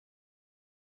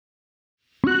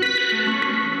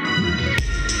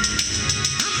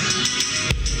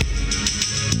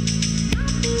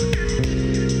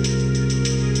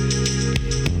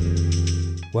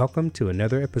Welcome to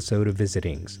another episode of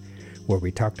Visitings, where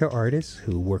we talk to artists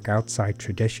who work outside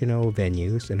traditional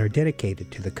venues and are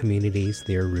dedicated to the communities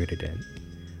they are rooted in.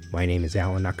 My name is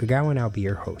Alan Nakagawa and I'll be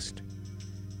your host.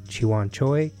 Chi-Wan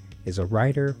Choi is a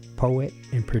writer, poet,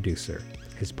 and producer.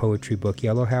 His poetry book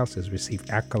Yellow House has received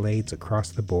accolades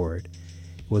across the board.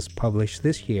 It was published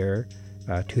this year,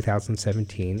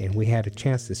 2017, and we had a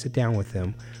chance to sit down with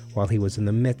him while he was in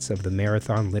the midst of the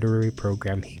marathon literary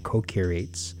program he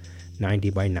co-curates, 90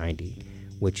 by 90,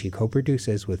 which he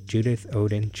co-produces with Judith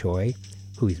Odin Choi,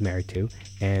 who he's married to,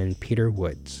 and Peter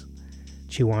Woods.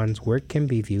 Chi-Wan's work can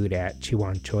be viewed at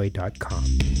chiwanchoi.com.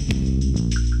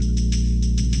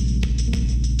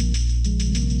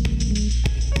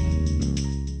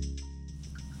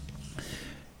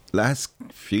 Last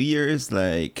few years,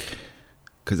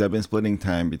 because I've been splitting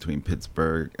time between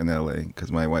Pittsburgh and LA,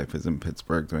 because my wife is in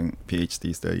Pittsburgh doing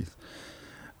PhD studies.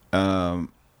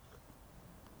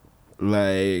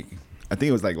 I think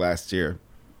it was last year,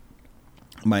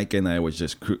 Mike and I was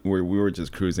just we were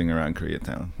just cruising around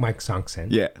Koreatown. Mike Songson.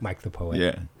 Yeah. Mike the poet.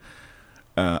 Yeah.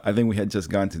 I think we had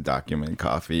just gone to Document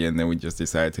Coffee, and then we just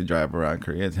decided to drive around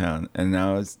Koreatown. And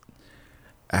now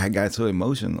I got so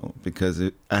emotional because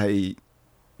I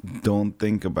don't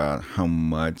think about how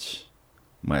much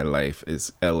my life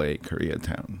is LA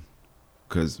Koreatown.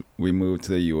 Because we moved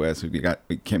to the U.S., we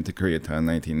came to Koreatown in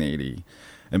 1980.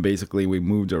 And basically, we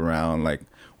moved around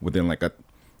within a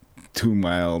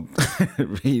 2-mile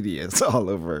radius all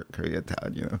over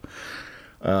Koreatown,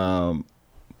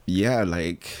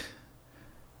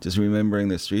 just remembering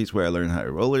the streets where I learned how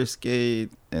to roller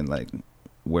skate and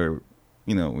where,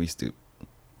 we used to,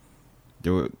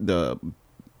 the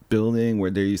building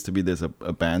where there used to be this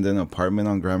abandoned apartment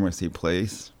on Gramercy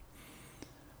Place,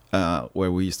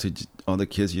 where we used to, all the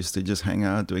kids used to just hang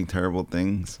out doing terrible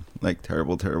things,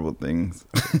 terrible things.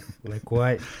 Like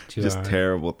what? Just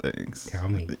terrible things. Tell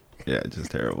me. Yeah,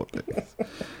 just terrible things.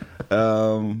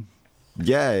 And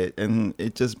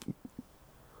it just,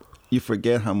 you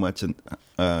forget how much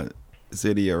a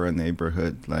city or a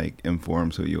neighborhood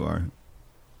informs who you are.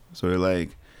 Sort of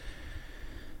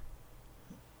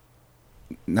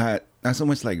not so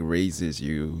much raises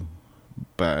you,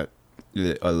 but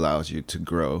it allows you to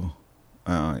grow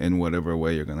in whatever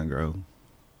way you're gonna grow.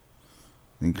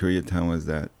 And Koreatown was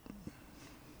that.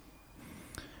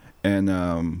 And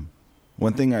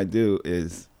one thing I do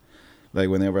is,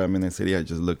 whenever I'm in a city, I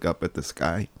just look up at the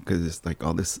sky, because it's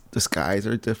the skies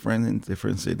are different in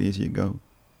different cities you go,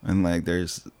 and and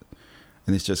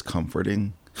it's just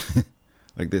comforting.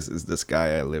 This is the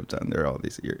sky I lived under all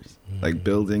these years. Mm-hmm.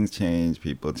 Buildings change,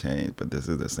 people change, but this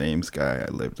is the same sky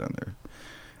I lived under,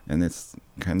 and it's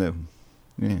kind of,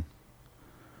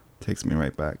 takes me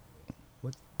right back.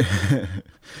 What?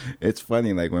 It's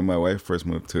funny, when my wife first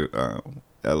moved to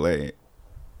LA,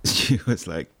 she was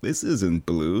like, "This isn't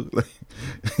blue,"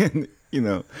 and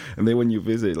then when you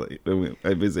visit,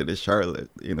 I visited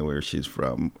Charlotte, where she's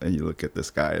from, and you look at the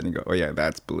sky and you go, "Oh yeah,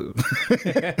 that's blue."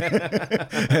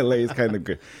 LA is kind of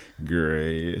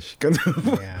grayish, kind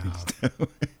of.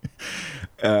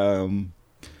 Yeah.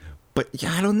 But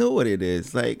yeah, I don't know what it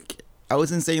is. I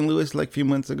was in St. Louis a few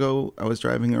months ago. I was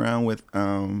driving around with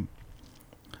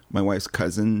my wife's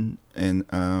cousin, and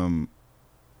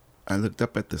I looked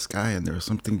up at the sky, and there was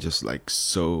something just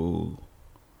so,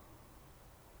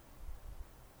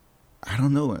 I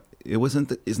don't know.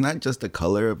 It's not just the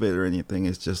color of it or anything.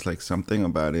 It's just something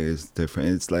about it is different.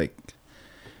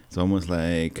 It's almost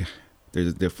like there's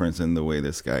a difference in the way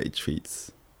the sky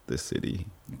treats the city,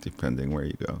 depending where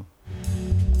you go.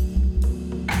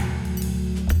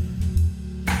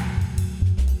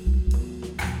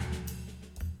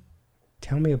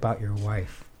 Tell me about your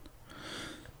wife.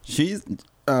 She's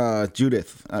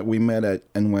Judith. We met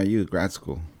at NYU grad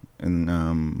school, and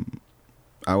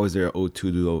I was there 02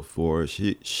 to 04.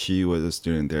 She was a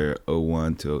student there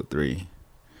 01 to 03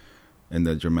 in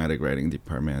the dramatic writing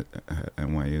department at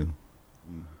NYU.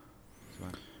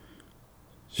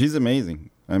 She's amazing.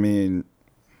 I mean,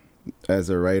 as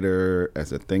a writer,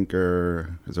 as a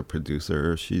thinker, as a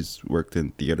producer, she's worked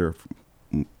in theater for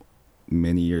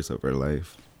many years of her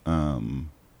life.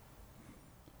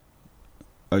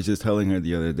 I was just telling her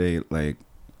the other day,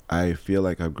 I feel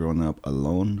like I've grown up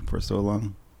alone for so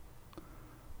long,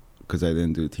 because I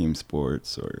didn't do team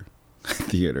sports or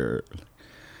theater,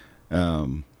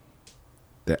 that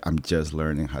I'm just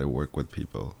learning how to work with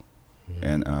people.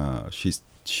 Mm-hmm. And she's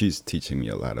teaching me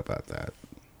a lot about that.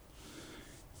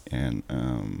 And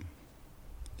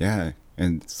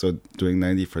and so doing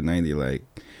 90 for 90,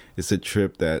 it's a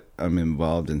trip that I'm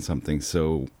involved in something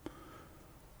so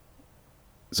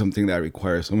something that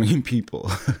requires so many people,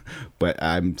 but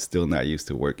I'm still not used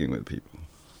to working with people.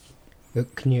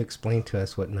 Can you explain to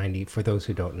us what 90, for those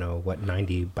who don't know, what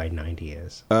 90 by 90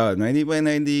 is? 90 by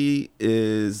 90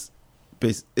 is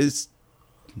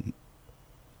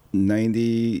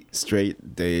 90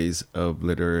 straight days of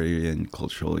literary and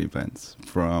cultural events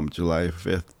from July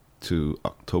 5th to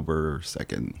October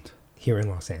 2nd. Here in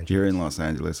Los Angeles. Here in Los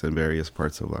Angeles and various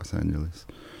parts of Los Angeles.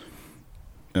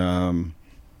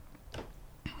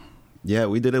 Yeah,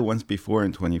 we did it once before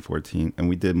in 2014, and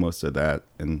we did most of that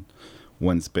in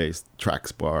one space,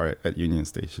 Trax Bar at Union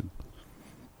Station.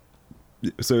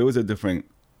 So it was a different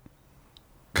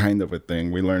kind of a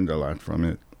thing. We learned a lot from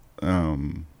it. I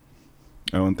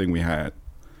don't think we had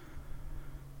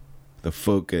the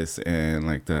focus and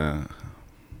like a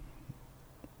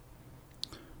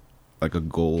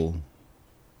goal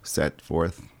set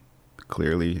forth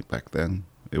clearly back then.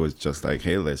 It was just like,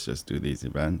 hey, let's just do these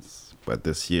events. But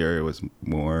this year it was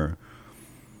more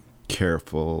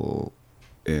careful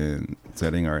in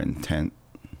setting our intent.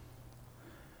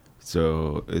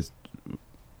 So it's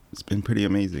been pretty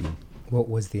amazing. What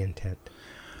was the intent?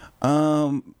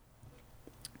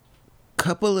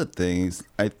 Couple of things.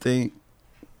 I think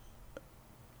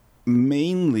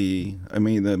mainly,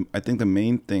 I think the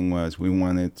main thing was we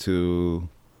wanted to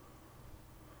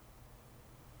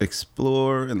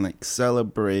explore and like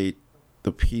celebrate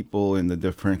the people in the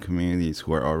different communities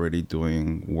who are already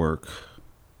doing work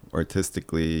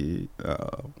artistically,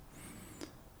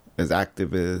 as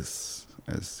activists,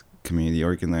 as community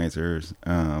organizers,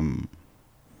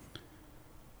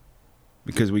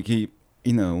 because we keep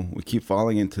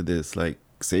falling into this like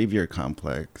savior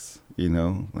complex,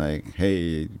 like,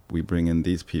 hey, we bring in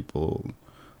these people,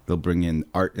 they'll bring in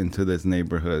art into this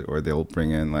neighborhood, or they'll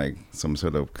bring in like some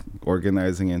sort of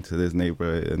organizing into this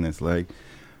neighborhood, and it's like,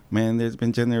 man, there's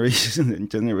been generations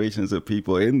and generations of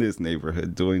people in this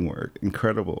neighborhood doing work,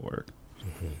 incredible work.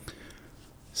 Mm-hmm.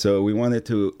 So we wanted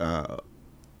to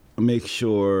make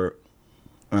sure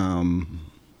that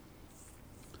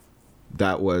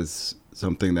was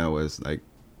something that was like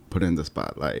put in the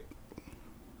spotlight.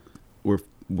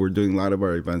 We're doing a lot of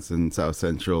our events in South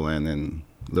Central and in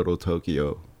Little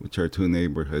Tokyo, which are two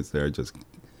neighborhoods that are just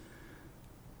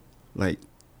like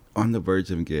on the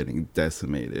verge of getting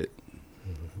decimated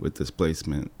with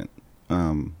displacement.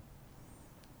 So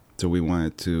we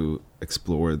wanted to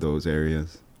explore those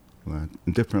areas in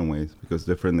different ways, because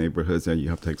different neighborhoods, and you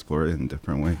have to explore it in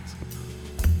different ways.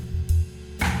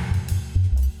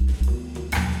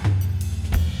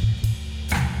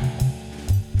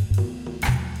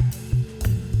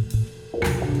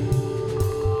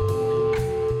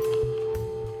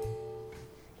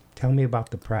 Tell me about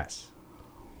the press.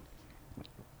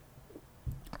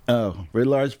 Oh, Writ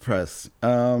Large Press.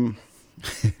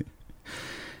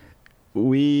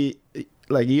 We,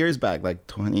 like years back, like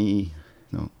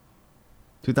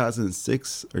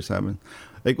 2006 or 7.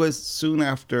 It was soon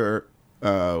after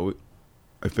I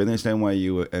finished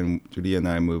NYU and Judy and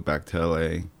I moved back to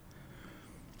LA.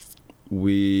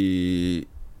 We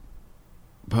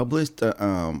published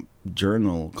a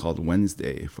journal called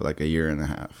Wednesday for like a year and a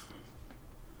half.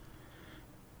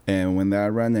 And when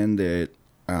that run ended,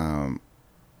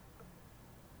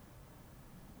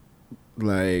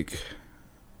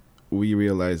 we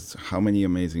realized how many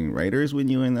amazing writers we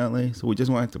knew in LA. So we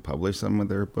just wanted to publish some of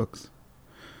their books.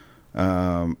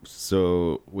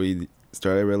 So we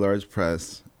started Writ Large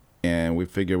Press, and we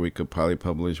figured we could probably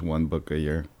publish one book a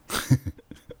year.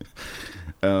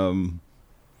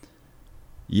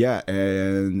 Yeah,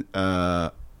 and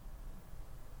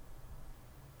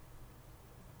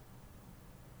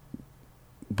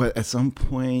but at some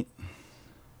point,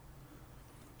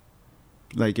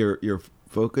 like your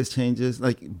focus changes.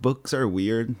 Like, books are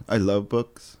weird. I love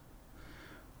books,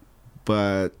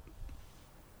 but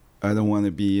I don't want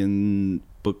to be in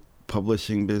book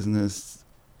publishing business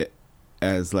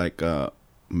as like a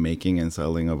making and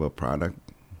selling of a product.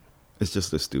 It's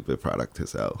just a stupid product to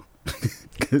sell,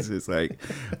 because it's like,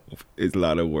 it's a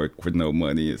lot of work for no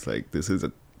money. It's like, this is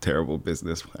a terrible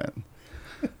business plan.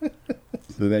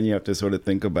 So then you have to sort of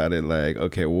think about it like,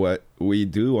 okay, what we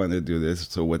do want to do this,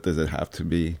 so what does it have to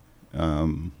be?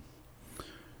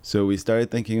 So we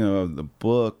started thinking of the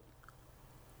book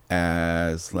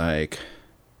as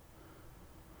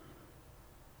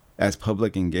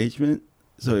public engagement.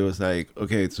 So it was like,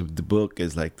 okay, so the book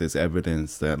is like this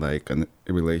evidence that like a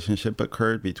relationship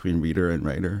occurred between reader and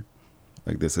writer.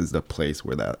 Like, this is the place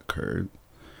where that occurred.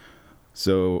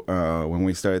 So when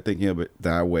we started thinking of it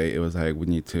that way, it was like, we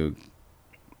need to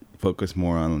focus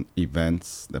more on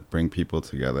events that bring people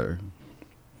together.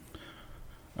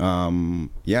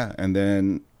 Yeah, and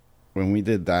then when we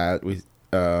did that,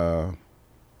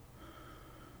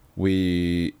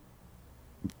 we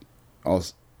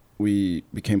also we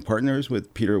became partners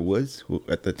with Peter Woods, who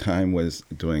at the time was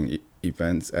doing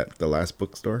events at the Last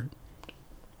Bookstore.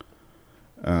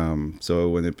 So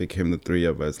when it became the three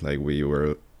of us, like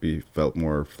we felt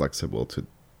more flexible to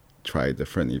try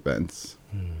different events,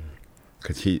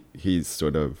 because he's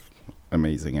sort of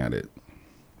amazing at it,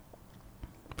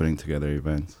 putting together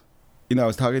events. You know, I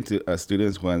was talking to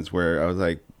students once where I was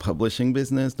like, publishing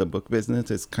business, the book business,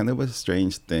 is kind of a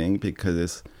strange thing because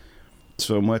it's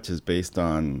so much is based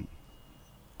on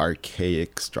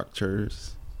archaic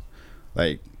structures,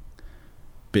 like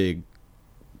big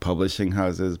publishing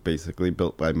houses basically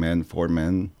built by men for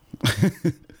men.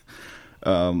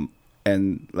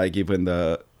 And like even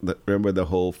the remember the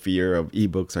whole fear of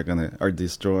ebooks are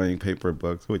destroying paper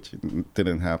books, which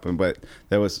didn't happen, but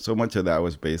there was so much of that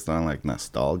was based on like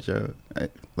nostalgia,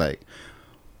 right? Like,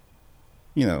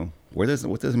 you know, what does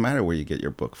it matter where you get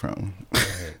your book from?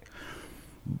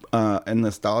 And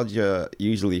nostalgia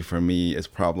usually for me is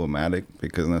problematic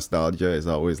because nostalgia is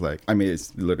always like, I mean,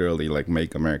 it's literally like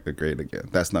make America great again.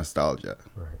 That's nostalgia.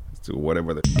 Right. So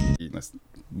whatever the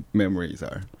memories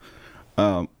are.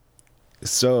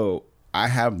 So I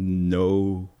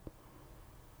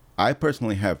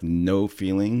personally have no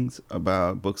feelings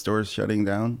about bookstores shutting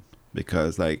down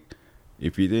because, like,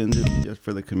 if you didn't do it just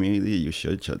for the community, you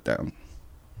should shut down.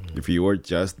 If you were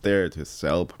just there to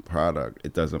sell product,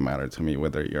 it doesn't matter to me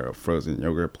whether you're a frozen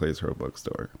yogurt place or a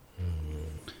bookstore.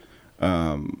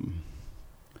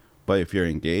 But if you're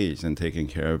engaged and taking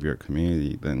care of your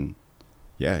community, then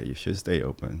yeah, you should stay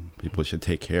open. People should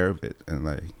take care of it, and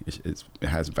like it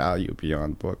has value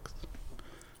beyond books.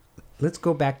 Let's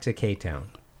go back to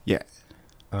K-Town. Yeah.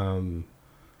 You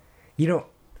know,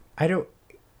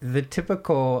 the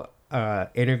typical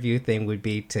interview thing would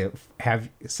be to have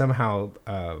somehow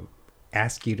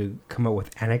ask you to come up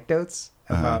with anecdotes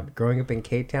about growing up in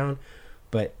K-Town.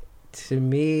 But to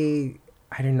me,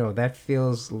 I don't know, that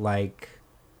feels like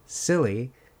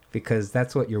silly because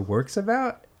that's what your work's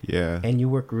about. Yeah. And you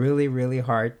work really, really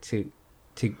hard to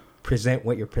present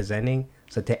what you're presenting.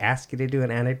 So to ask you to do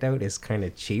an anecdote is kind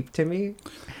of cheap to me.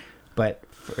 But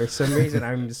for some reason,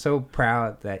 I'm so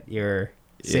proud that you're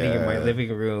sitting in my living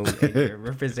room and you're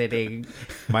representing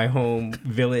my home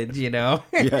village, you know,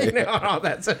 all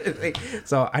that sort of thing.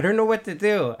 So I don't know what to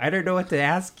do. I don't know what to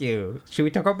ask you. Should we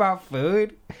talk about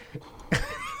food?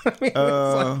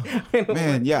 I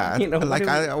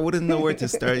wouldn't know where to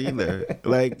start either.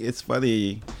 Like, it's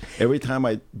funny. Every time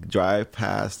I drive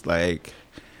past like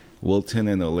Wilton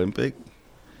and Olympic,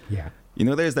 you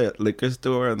know, there's that liquor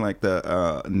store in like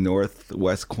the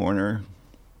northwest corner.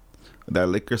 That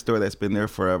liquor store that's been there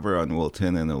forever on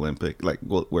Wilton and Olympic, like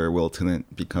where Wilton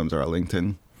becomes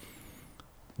Arlington.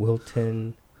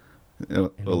 Wilton.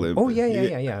 Olympic. Oh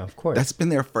yeah, of course. That's been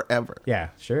there forever. Yeah,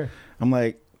 sure. I'm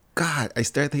like, God, I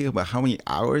started thinking about how many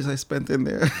hours I spent in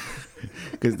there.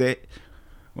 Because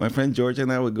my friend George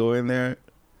and I would go in there,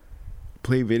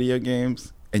 play video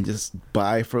games, and just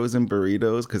buy frozen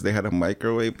burritos because they had a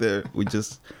microwave there. We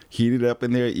just heat it up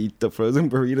in there, eat the frozen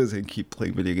burritos, and keep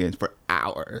playing video games for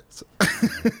hours.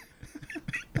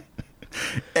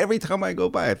 Every time I go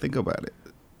by, I think about it.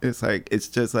 It's like, it's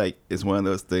just like, it's one of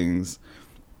those things,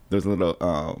 those little,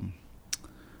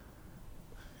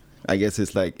 I guess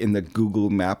it's like in the Google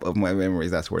map of my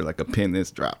memories, that's where like a pin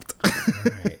is dropped.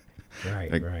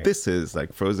 Right. This is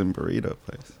like frozen burrito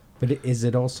place. But is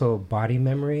it also body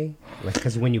memory? Like,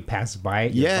 because when you pass by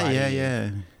it, your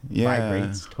body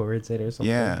vibrates towards it or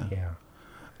something? Yeah.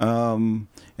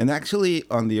 And actually,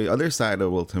 on the other side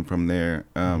of Wilton from there,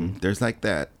 there's like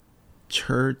that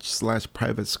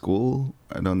church/private school.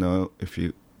 I don't know if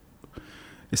you...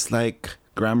 It's like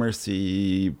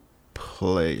Gramercy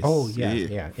Place. Oh,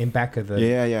 yeah. In back of the...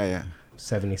 Yeah.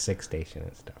 76 station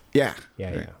and stuff. Yeah.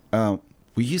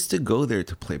 We used to go there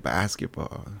to play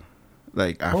basketball.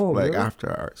 Like after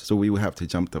hours, so we would have to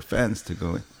jump the fence to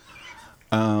go in.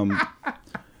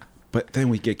 But then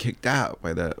we get kicked out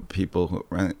by the people who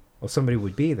run it. Well, somebody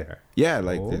would be there. Yeah,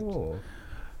 like,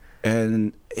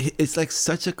 and it's like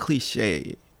such a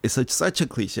cliche. It's such a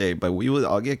cliche, but we would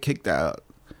all get kicked out,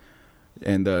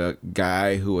 and the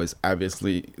guy who was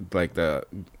obviously like the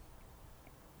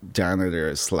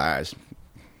janitor /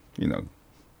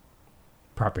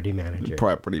 property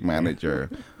manager,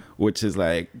 which is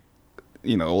like,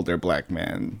 older black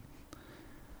man,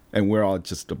 and we're all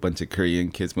just a bunch of Korean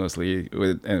kids mostly,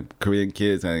 and Korean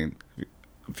kids and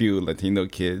a few Latino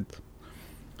kids.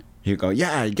 He'd go,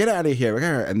 "Yeah, get out of here,"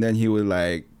 and then he would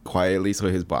like quietly so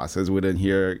his bosses wouldn't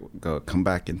hear, go, come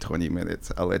back in 20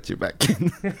 minutes. I'll let you back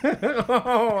in.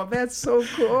 Oh, that's so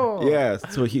cool. Yeah,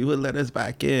 so he would let us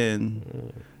back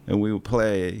in and we would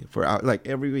play for like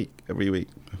every week,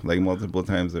 like multiple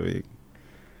times a week.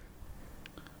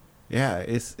 Yeah,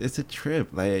 it's a trip.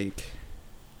 Like,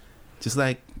 just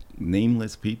like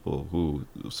nameless people who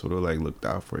sort of like looked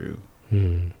out for you.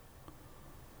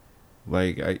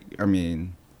 Like, I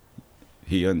mean,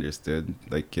 he understood,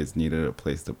 like, kids needed a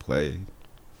place to play.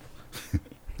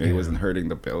 He wasn't hurting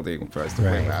the building for us to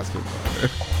play basketball.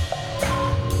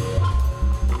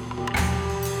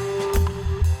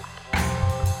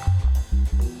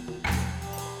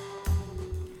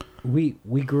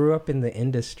 We grew up in the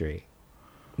industry.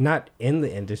 Not in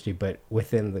the industry, but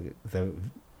within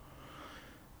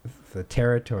the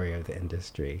territory of the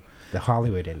industry, the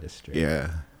Hollywood industry.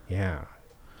 Yeah. Yeah.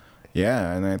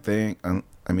 Yeah, and I think,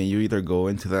 I mean, you either go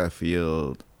into that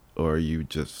field or you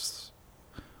just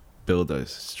build a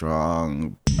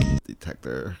strong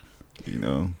detector, you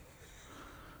know?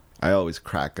 I always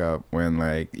crack up when,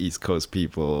 like, East Coast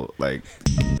people, like,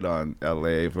 on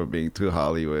LA for being too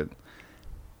Hollywood.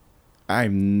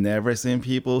 I've never seen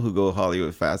people who go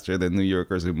Hollywood faster than New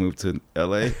Yorkers who move to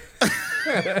LA.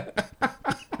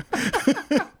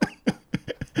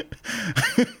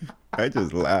 I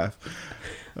just laugh.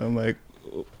 I'm like,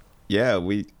 yeah,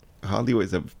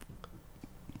 Hollywood's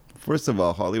first of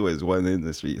all, Hollywood is one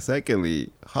industry.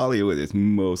 Secondly, Hollywood is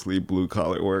mostly blue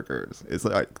collar workers. It's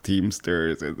like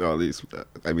Teamsters and all these,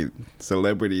 I mean,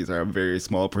 celebrities are a very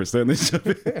small percentage of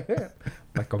it.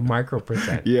 Like a micro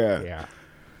percent. Yeah. Yeah.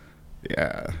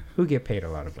 Yeah. Who get paid a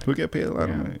lot of money. Of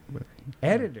money. But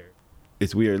Editor.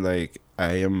 it's weird, like,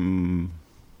 I don't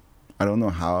know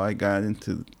how I got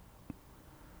into,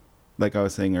 like I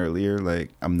was saying earlier,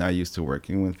 like, I'm not used to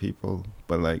working with people,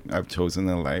 but, like, I've chosen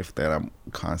a life that I'm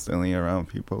constantly around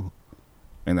people,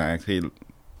 and I actually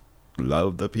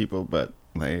love the people, but,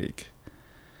 like,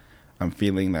 I'm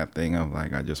feeling that thing of,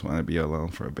 like, I just want to be alone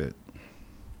for a bit.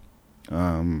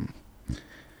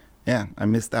 Yeah, I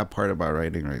miss that part about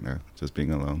writing right now, just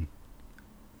being alone.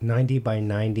 90 by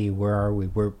 90, where are we?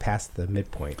 We're past the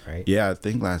midpoint, right? Yeah, I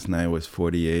think last night was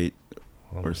 48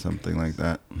 or something like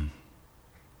that.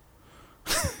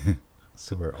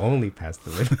 So we're only past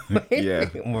the midpoint. Yeah.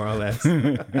 More or less.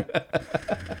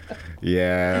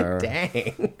 Yeah.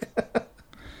 Dang.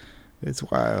 It's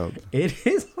wild. It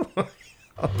is wild.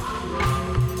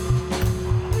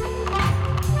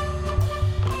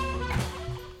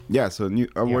 Yeah, so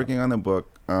I'm working on a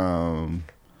book.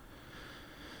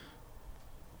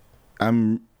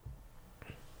 I'm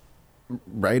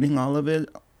writing all of it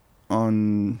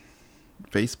on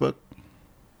Facebook.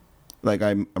 Like,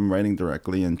 I'm writing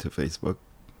directly into Facebook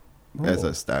as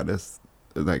a status,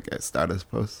 like a status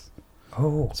post.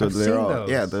 Oh, so I've they're seen all those.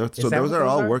 yeah. So those are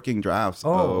all working drafts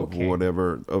of okay.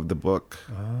 whatever of the book.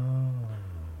 Oh,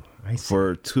 I see.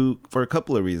 For a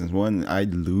couple of reasons. One, I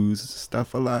lose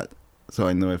stuff a lot, so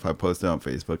I know if I post it on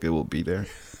Facebook, it will be there.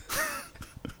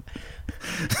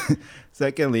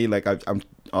 Secondly, like, I'm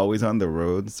always on the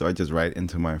road, so I just write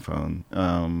into my phone.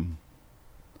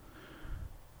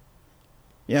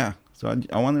 Yeah, so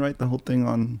I want to write the whole thing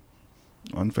on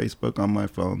Facebook on my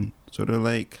phone, sort of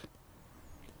like.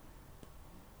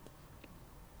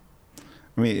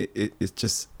 I mean, it's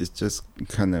just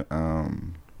kind of.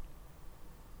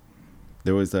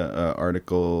 There was a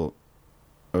article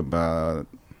about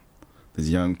this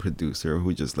young producer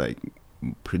who just, like,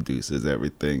 produces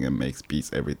everything and makes beats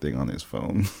everything on his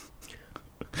phone.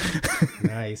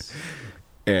 Nice.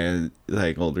 And,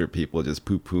 like, older people just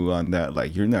poo-poo on that,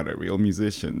 like, you're not a real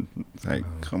musician. It's like,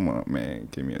 come on, man,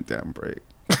 give me a damn break.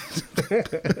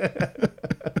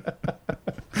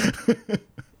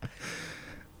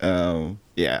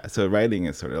 Yeah, so writing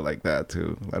is sort of like that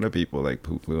too. A lot of people, like,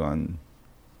 poo-poo on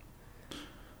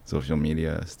social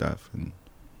media stuff. And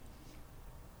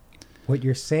What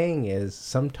you're saying is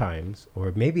sometimes,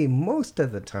 or maybe most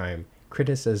of the time,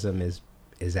 criticism is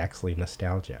actually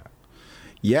nostalgia.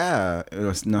 yeah, it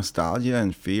was nostalgia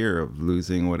and fear of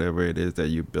losing whatever it is that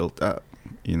you built up,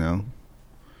 you know?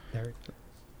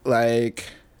 Like,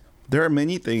 there are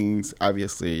many things,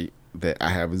 obviously, that I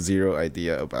have zero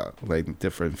idea about, like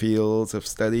different fields of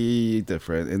study,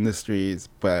 different industries,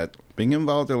 but being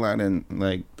involved a lot in,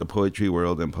 like, the poetry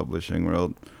world and publishing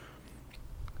world,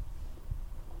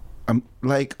 I'm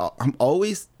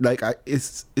always, like,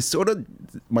 it's sort of,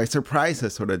 my surprise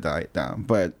has sort of died down,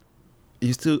 but I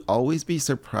used to always be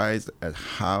surprised at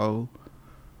how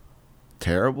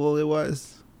terrible it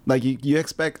was. Like, you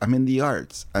expect, I'm in the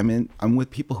arts, I'm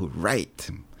with people who write.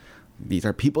 These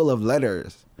are people of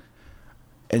letters.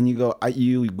 and you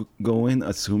go in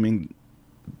assuming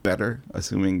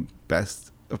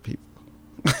best of people.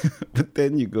 But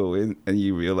then you go in and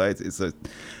you realize it's a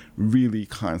really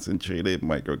concentrated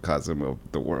microcosm of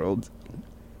the world.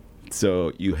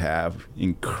 So you have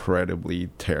incredibly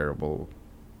terrible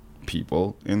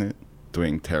people in it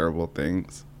doing terrible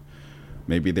things.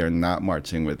 Maybe they're not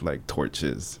marching with like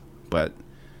torches, but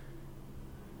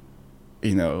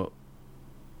you know,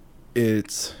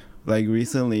 it's like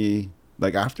recently,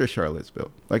 like after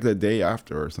Charlottesville, like the day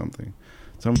after or something,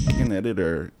 some fucking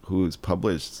editor who's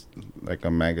published like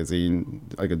a magazine,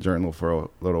 like a journal for a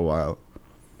little while,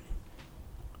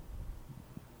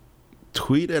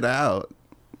 tweeted out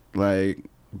like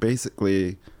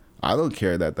basically, I don't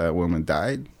care that woman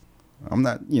died. I'm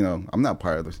not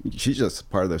part of this. She's just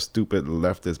part of the stupid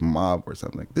leftist mob or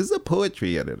something. This is a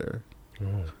poetry editor.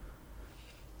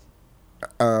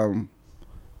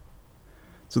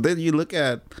 So then you look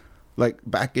at like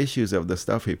back issues of the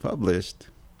stuff he published,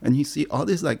 and you see all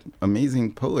these like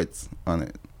amazing poets on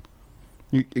it.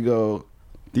 You go,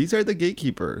 these are the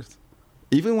gatekeepers.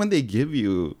 Even when they give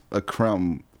you a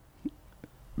crumb,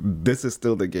 this is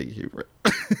still the gatekeeper.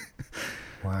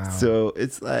 Wow. So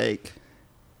it's like,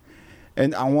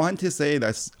 and I want to say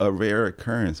that's a rare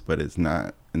occurrence, but it's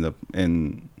not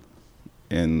in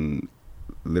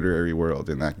literary world,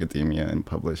 in academia and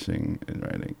publishing and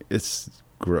writing. It's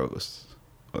gross.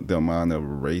 The amount of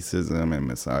racism and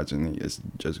misogyny is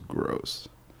just gross.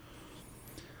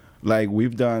 Like,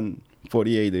 we've done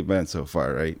 48 events so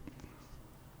far, right?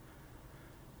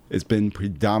 It's been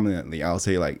predominantly, I'll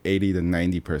say like 80 to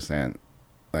 90%,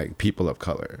 like people of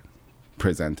color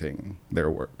presenting their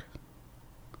work.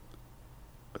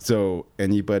 So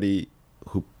anybody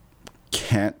who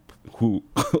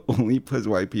only puts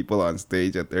white people on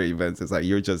stage at their events, is like,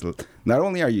 you're just, not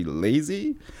only are you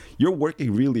lazy, you're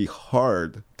working really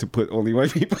hard to put only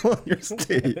white people on your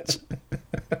stage.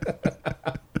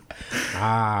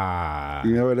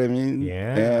 You know what I mean?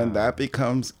 Yeah. And that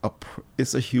becomes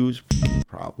it's a huge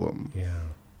problem. Yeah.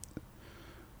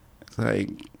 It's like,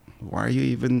 why are you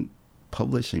even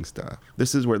publishing stuff?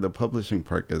 This is where the publishing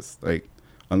part is like,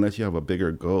 unless you have a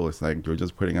bigger goal, it's like you're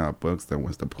just putting out books, then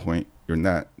what's the point? You're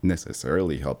not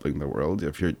necessarily helping the world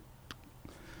if you're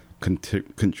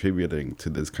contributing to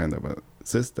this kind of a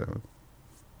system.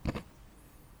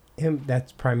 And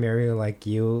that's primarily like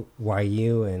why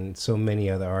you and so many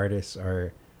other artists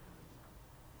are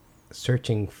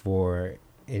searching for,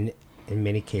 in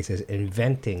many cases,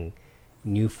 inventing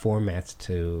new formats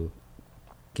to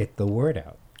get the word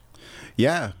out.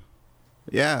 Yeah.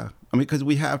 I mean, because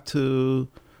we have to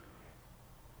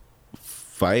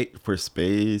fight for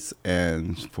space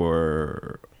and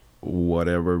for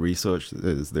whatever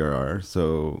resources there are.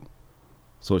 So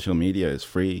social media is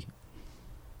free.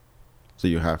 So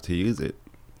you have to use it.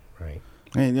 Right.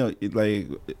 And,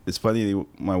 it's funny,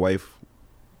 my wife,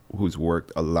 who's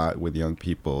worked a lot with young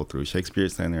people through Shakespeare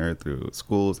Center, through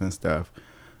schools and stuff,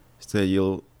 said,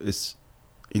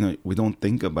 we don't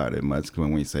think about it much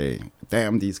when we say,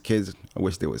 damn, these kids, I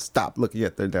wish they would stop looking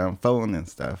at their damn phone and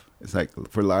stuff. It's like,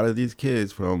 for a lot of these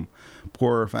kids from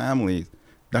poorer families,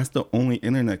 that's the only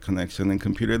internet connection and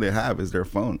computer they have is their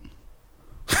phone.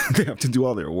 They have to do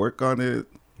all their work on it.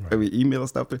 Right. I mean, email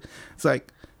stuff. It's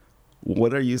like,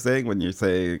 what are you saying when you're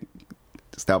saying,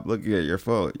 stop looking at your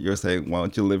phone? You're saying, why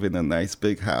don't you live in a nice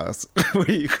big house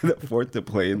where you can afford to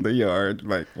play in the yard,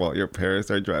 like, while your parents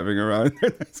are driving around?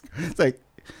 It's like,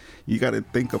 you got to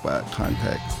think about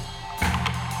context.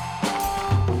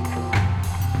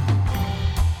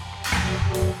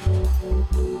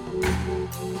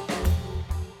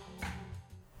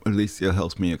 Alicia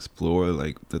helps me explore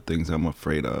like the things I'm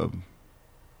afraid of.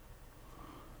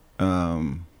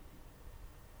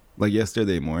 Like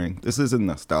yesterday morning, this isn't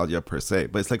nostalgia per se,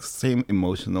 but it's like the same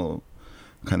emotional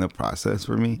kind of process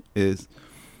for me. Is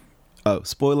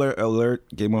spoiler alert,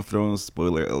 Game of Thrones,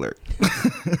 spoiler alert.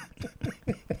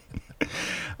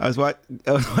 I was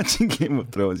watching Game of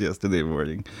Thrones yesterday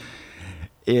morning,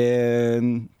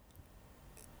 and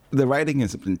the writing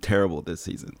has been terrible this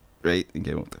season, right? In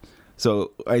Game of Thrones.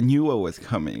 So I knew what was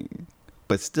coming,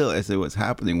 but still, as it was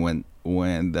happening,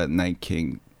 when the Night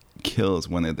King kills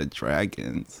one of the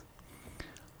dragons,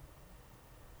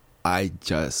 I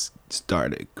just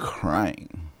started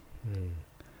crying.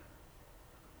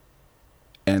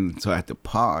 And so I had to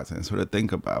pause and sort of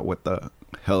think about what the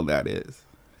hell that is,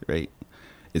 right?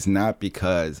 It's not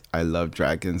because I love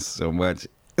dragons so much.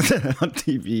 On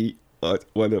TV,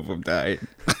 one of them died,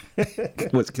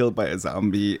 was killed by a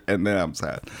zombie, and then I'm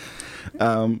sad.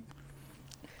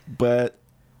 But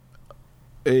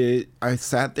I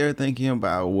sat there thinking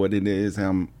about what it is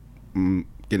I'm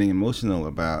getting emotional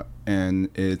about. And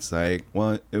it's like,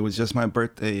 well, it was just my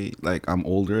birthday. Like, I'm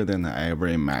older than I ever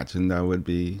imagined I would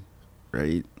be,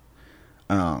 right?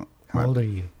 How old are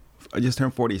you? I just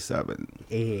turned 47.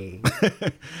 Hey.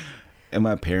 And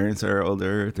my parents are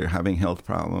older. They're having health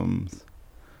problems.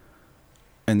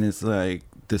 And it's like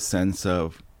the sense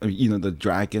of, you know, the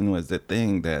dragon was the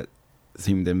thing that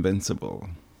seemed invincible.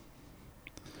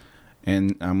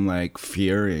 And I'm like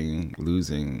fearing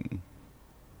losing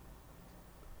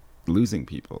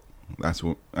people. That's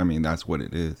what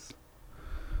it is.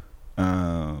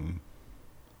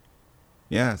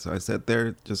 Yeah, so I sat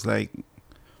there just like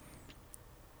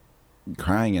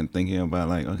crying and thinking about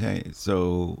like, okay,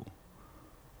 so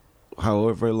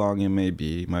however long it may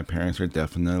be, my parents are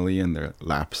definitely in their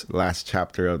last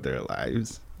chapter of their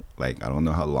lives. Like, I don't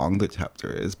know how long the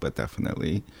chapter is, but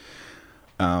definitely.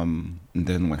 And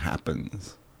then what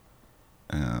happens?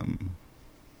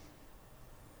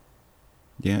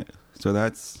 Yeah, so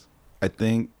that's, I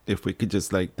think if we could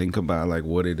just like think about like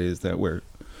what it is that we're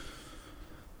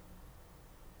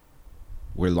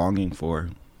longing for,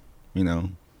 you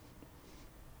know.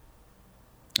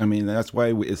 I mean, that's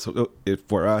why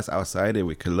for us outside it,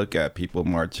 we could look at people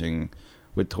marching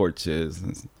with torches.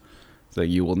 And it's like,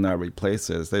 you will not replace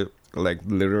us. They're like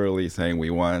literally saying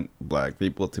we want black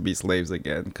people to be slaves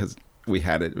again because we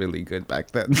had it really good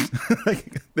back then.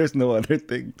 Like, there's no other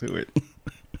thing to it.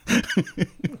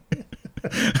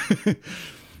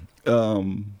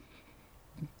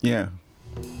 Yeah.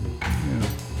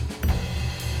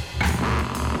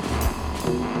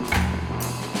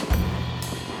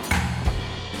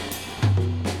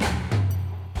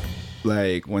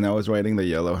 Like, when I was writing The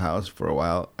Yellow House for a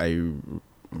while, I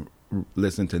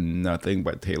listened to nothing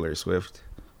but Taylor Swift.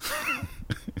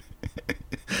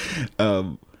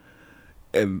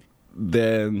 And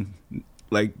then,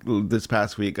 like, this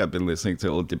past week, I've been listening to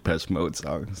old Depeche Mode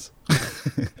songs.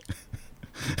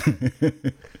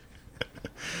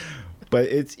 But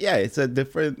it's a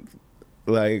different,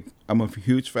 like, I'm a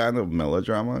huge fan of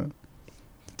melodrama.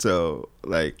 So,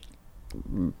 like,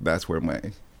 that's where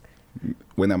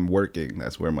when I'm working,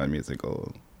 that's where my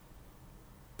musical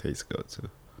taste goes to.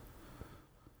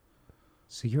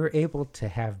 So you're able to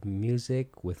have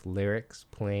music with lyrics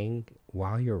playing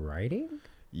while you're writing?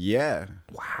 Yeah.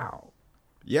 Wow.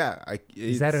 Yeah.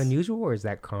 Is that unusual or is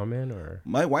that common? Or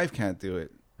my wife can't do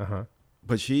it. Uh-huh.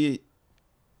 But she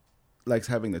likes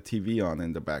having the TV on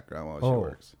in the background while she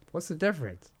works. What's the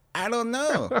difference? I don't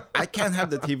know. I can't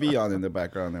have the TV on in the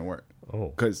background and work. Oh.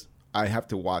 Because I have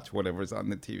to watch whatever's on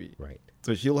the TV. Right.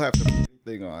 So she'll have the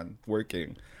thing on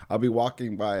working. I'll be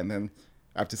walking by and then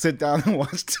I have to sit down and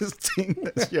watch this thing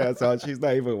that she has on. She's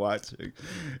not even watching.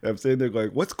 I'm sitting there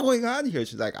going, what's going on here?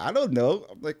 She's like, I don't know.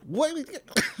 I'm like, what?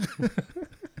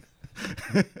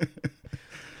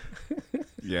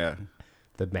 Yeah.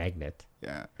 The magnet.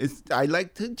 Yeah. I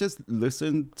like to just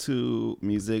listen to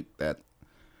music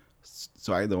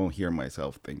so I don't hear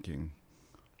myself thinking.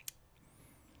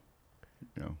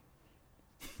 You know.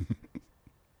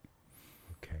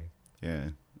 Okay.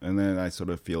 Yeah. And then I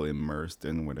sort of feel immersed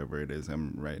in whatever it is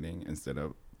I'm writing instead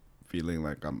of feeling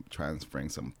like I'm transferring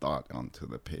some thought onto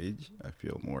the page. I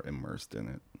feel more immersed in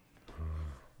it.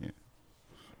 Yeah.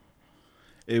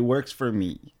 It works for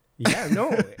me. Yeah,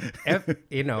 no,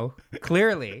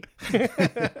 clearly. A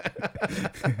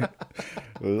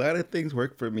lot of things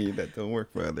work for me that don't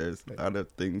work for others. A lot of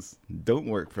things don't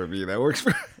work for me that works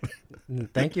for others.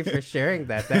 Thank you for sharing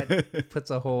that. That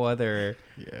puts a whole other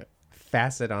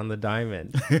facet on the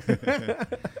diamond.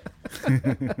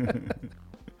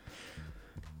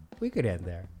 We could end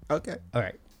there. Okay. All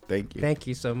right. Thank you. Thank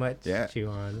you so much,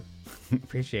 Chiwon.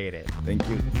 Appreciate it. Thank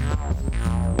you.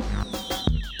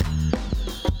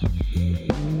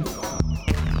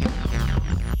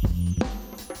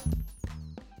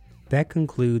 That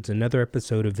concludes another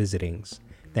episode of Visitings.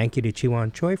 Thank you to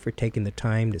Chiwon Choi for taking the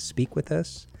time to speak with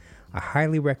us. I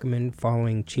highly recommend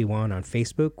following Chiwon on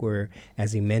Facebook, where,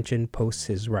 as he mentioned, posts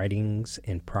his writings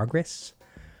in progress.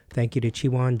 Thank you to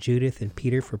Chiwon, Judith, and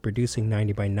Peter for producing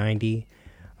 90 by 90.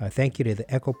 Thank you to the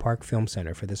Echo Park Film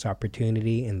Center for this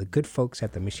opportunity, and the good folks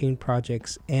at the Machine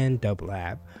Projects and Dub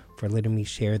Lab for letting me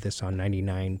share this on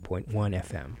 99.1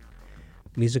 FM.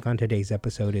 Music on today's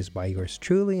episode is by yours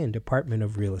truly and Department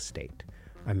of Real Estate.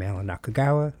 I'm Alan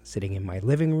Nakagawa, sitting in my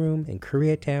living room in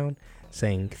Koreatown,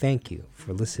 saying thank you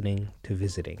for listening to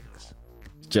Visitings.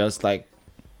 Just like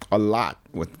a lot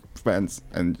with friends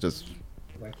and just...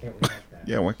 Why can't we have that?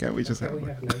 Yeah, why can't we just have... We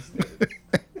have nice things.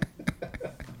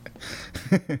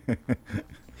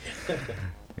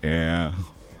 Yeah.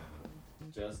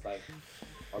 Just like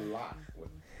a lot with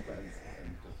friends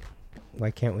and just...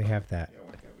 Why can't we have that? Yeah,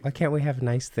 why can't we Why can't we have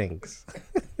nice things?